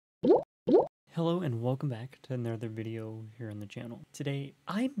Hello and welcome back to another video here on the channel. Today,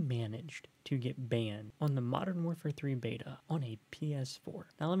 I managed to get banned on the Modern Warfare 3 beta on a PS4.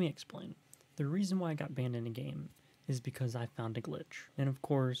 Now let me explain. The reason why I got banned in a game is because I found a glitch. And of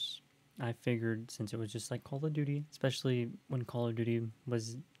course, I figured since it was just like Call of Duty, especially when Call of Duty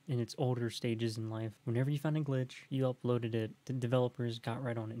was in its older stages in life, whenever you found a glitch, you uploaded it, the developers got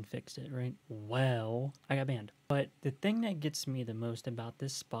right on it and fixed it, right? Well, I got banned. But the thing that gets me the most about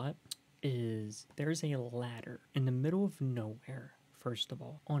this spot is there's a ladder in the middle of nowhere, first of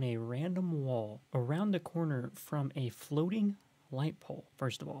all, on a random wall around the corner from a floating light pole,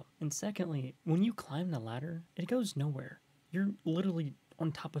 first of all. And secondly, when you climb the ladder, it goes nowhere. You're literally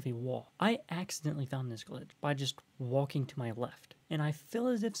on top of a wall. I accidentally found this glitch by just walking to my left. And I feel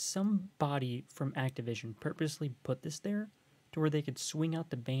as if somebody from Activision purposely put this there to where they could swing out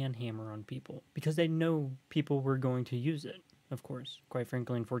the ban hammer on people because they know people were going to use it. Of course, quite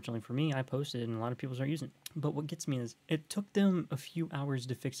frankly, unfortunately for me, I posted it and a lot of people start using it. But what gets me is it took them a few hours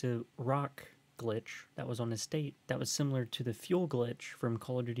to fix a rock glitch that was on a state that was similar to the fuel glitch from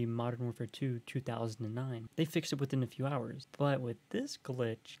Call of Duty Modern Warfare 2 2009. They fixed it within a few hours. But with this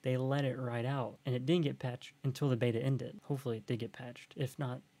glitch, they let it right out and it didn't get patched until the beta ended. Hopefully it did get patched. If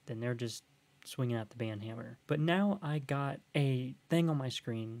not, then they're just swinging out the ban hammer. But now I got a thing on my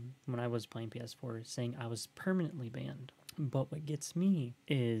screen when I was playing PS4 saying I was permanently banned. But what gets me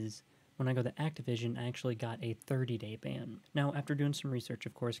is when I go to Activision, I actually got a 30-day ban. Now, after doing some research,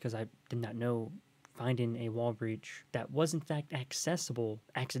 of course, because I did not know, finding a wall breach that was in fact accessible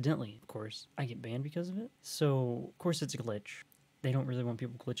accidentally, of course, I get banned because of it. So, of course, it's a glitch. They don't really want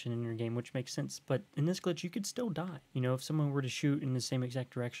people glitching in your game, which makes sense. But in this glitch, you could still die. You know, if someone were to shoot in the same exact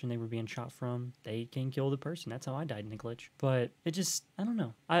direction they were being shot from, they can kill the person. That's how I died in a glitch. But it just, I don't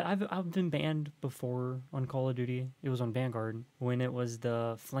know. I've been banned before on Call of Duty. It was on Vanguard when it was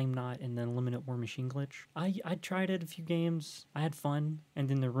the Flame Knot and the Unlimited War Machine glitch. I tried it a few games. I had fun. And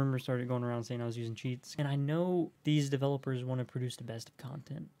then the rumors started going around saying I was using cheats. And I know these developers want to produce the best of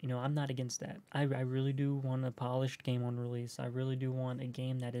content. You know, I'm not against that. I really do want a polished game on release. I really do want a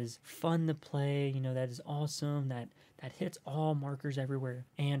game that is fun to play, you know, that is awesome, that hits all markers everywhere.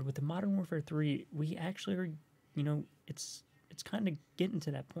 And with the Modern Warfare 3, we actually are, you know, it's kind of getting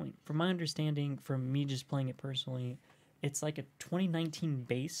to that point. From my understanding, from me just playing it personally, it's like a 2019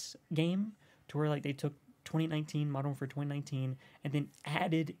 base game to where like they took 2019, Modern Warfare 2019, and then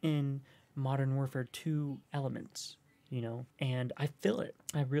added in Modern Warfare 2 elements. You know, and I feel it.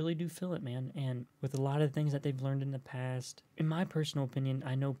 I really do feel it, man. And with a lot of things that they've learned in the past, in my personal opinion,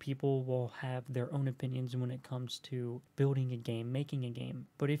 I know people will have their own opinions when it comes to building a game, making a game.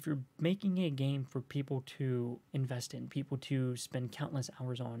 But if you're making a game for people to invest in, people to spend countless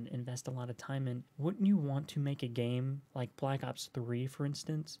hours on, invest a lot of time in, wouldn't you want to make a game like Black Ops 3, for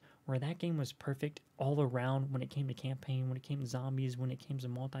instance, where that game was perfect all around when it came to campaign, when it came to zombies, when it came to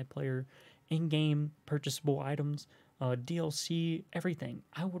multiplayer, in-game purchasable items, DLC, everything.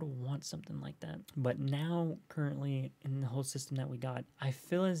 I would want something like that. But now, currently, in the whole system that we got, I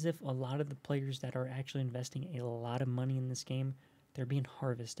feel as if a lot of the players that are actually investing a lot of money in this game, they're being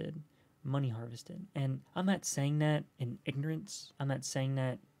harvested, money harvested. And I'm not saying that in ignorance. I'm not saying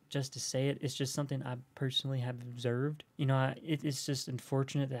that just to say it. It's just something I personally have observed. You know, it's just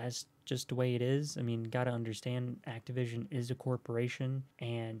unfortunate that that's just the way it is. I mean, gotta understand Activision is a corporation,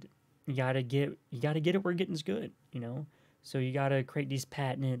 and you gotta get it where getting's good, you know? So you gotta create these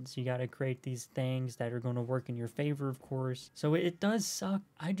patents, you gotta create these things that are gonna work in your favor, of course. So it does suck.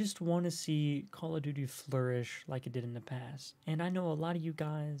 I just want to see Call of Duty flourish like it did in the past. And I know a lot of you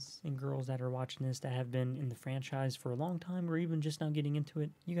guys and girls that are watching this that have been in the franchise for a long time or even just now getting into it,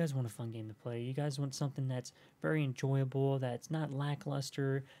 you guys want a fun game to play. You guys want something that's very enjoyable, that's not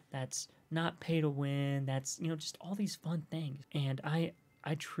lackluster, that's not pay to win, that's, you know, just all these fun things. And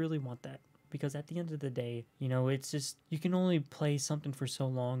I truly want that, because at the end of the day, you know, it's just, you can only play something for so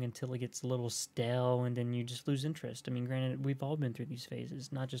long until it gets a little stale and then you just lose interest. I mean, granted, we've all been through these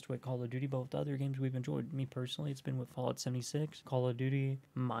phases, not just with Call of Duty, but with other games we've enjoyed. Me personally, it's been with Fallout 76, Call of Duty,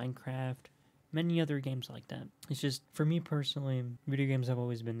 Minecraft, many other games like that. It's just, for me personally, video games have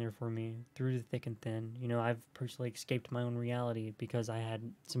always been there for me through the thick and thin. You know, I've personally escaped my own reality because I had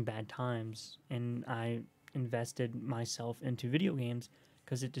some bad times and I invested myself into video games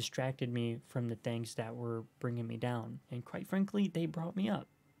because it distracted me from the things that were bringing me down. And quite frankly, they brought me up.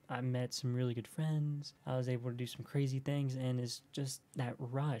 I met some really good friends. I was able to do some crazy things, and it's just that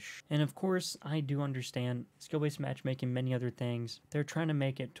rush. And of course, I do understand skill-based matchmaking, many other things. They're trying to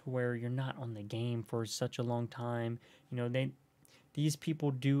make it to where you're not on the game for such a long time. You know, these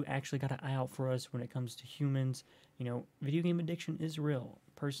people do actually got an eye out for us when it comes to humans. You know, video game addiction is real.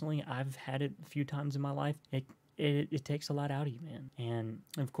 personally, I've had it a few times in my life. It takes a lot out of you, man. And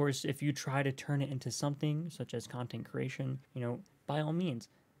of course, if you try to turn it into something such as content creation, you know, by all means,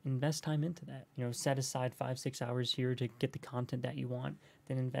 invest time into that. You know, set aside 5-6 hours here to get the content that you want,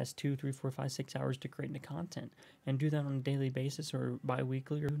 then invest 2, 3, 4, 5, 6 hours to create the content, and do that on a daily basis or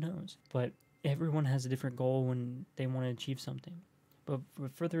bi-weekly, or who knows. But everyone has a different goal when they want to achieve something. But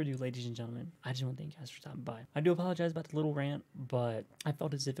with further ado, ladies and gentlemen, I just want to thank you guys for stopping by. I do apologize about the little rant, but I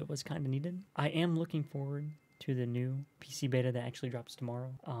felt as if it was kind of needed. I am looking forward to the new PC beta that actually drops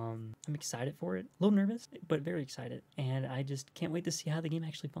tomorrow. I'm excited for it. A little nervous, but very excited. And I just can't wait to see how the game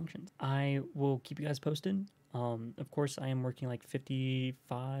actually functions. I will keep you guys posted. Of course, I am working like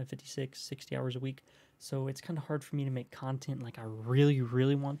 55, 56, 60 hours a week. So it's kind of hard for me to make content like I really,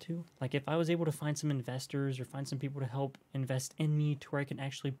 really want to. Like if I was able to find some investors or find some people to help invest in me to where I can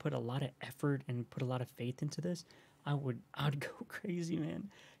actually put a lot of effort and put a lot of faith into this, I'd go crazy, man.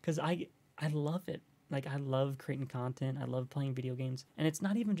 Because I love it. Like, I love creating content. I love playing video games. And it's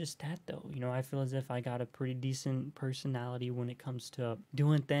not even just that, though. You know, I feel as if I got a pretty decent personality when it comes to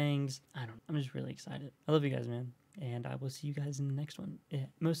doing things. I'm just really excited. I love you guys, man. And I will see you guys in the next one. It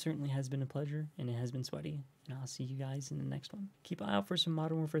most certainly has been a pleasure, and it has been sweaty. And I'll see you guys in the next one. Keep an eye out for some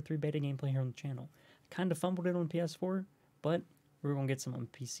Modern Warfare 3 beta gameplay here on the channel. Kind of fumbled it on PS4, but we're going to get some on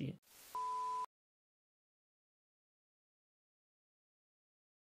PC.